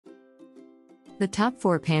The top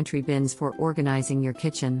 4 pantry bins for organizing your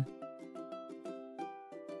kitchen.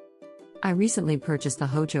 I recently purchased the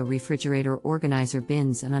HOOJO refrigerator organizer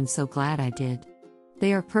bins and I'm so glad I did.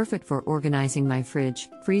 They are perfect for organizing my fridge,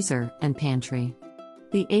 freezer, and pantry.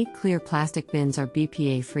 The 8 clear plastic bins are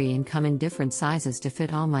BPA free and come in different sizes to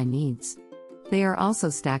fit all my needs. They are also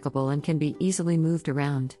stackable and can be easily moved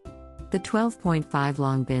around. The 12.5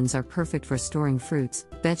 long bins are perfect for storing fruits,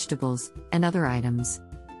 vegetables, and other items.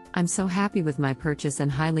 I'm so happy with my purchase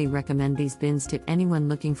and highly recommend these bins to anyone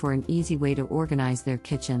looking for an easy way to organize their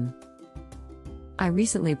kitchen. I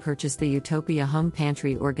recently purchased the Utopia home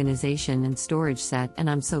pantry organization and storage set and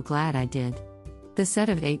I'm so glad I did. The set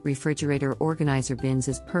of 8 refrigerator organizer bins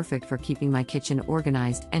is perfect for keeping my kitchen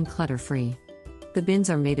organized and clutter-free. The bins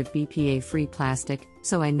are made of BPA-free plastic,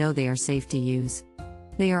 so I know they are safe to use.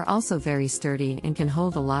 They are also very sturdy and can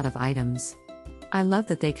hold a lot of items. I love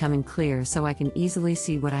that they come in clear so I can easily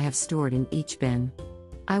see what I have stored in each bin.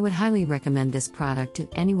 I would highly recommend this product to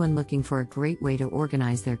anyone looking for a great way to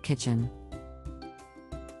organize their kitchen.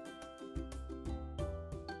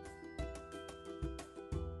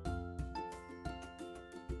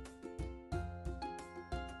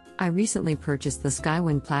 I recently purchased the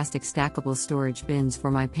Skywin plastic stackable storage bins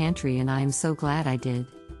for my pantry and I am so glad I did.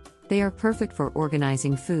 They are perfect for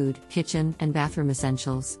organizing food, kitchen, and bathroom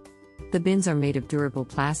essentials. The bins are made of durable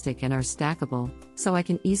plastic and are stackable, so I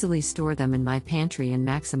can easily store them in my pantry and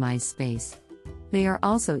maximize space. They are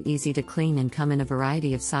also easy to clean and come in a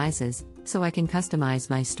variety of sizes, so I can customize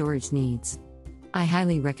my storage needs. I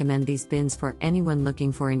highly recommend these bins for anyone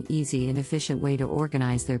looking for an easy and efficient way to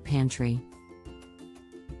organize their pantry.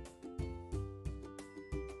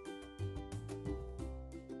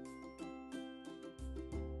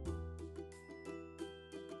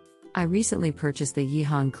 I recently purchased the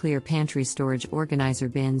YIHONG clear pantry storage organizer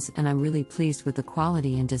bins and I'm really pleased with the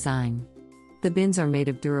quality and design. The bins are made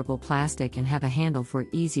of durable plastic and have a handle for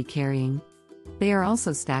easy carrying. They are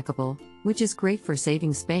also stackable, which is great for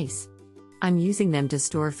saving space. I'm using them to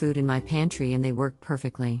store food in my pantry and they work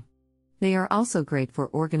perfectly. They are also great for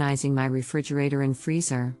organizing my refrigerator and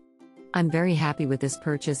freezer. I'm very happy with this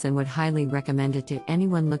purchase and would highly recommend it to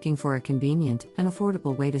anyone looking for a convenient and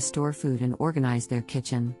affordable way to store food and organize their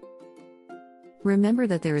kitchen. Remember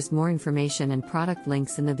that there is more information and product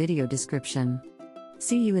links in the video description.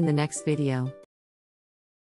 See you in the next video.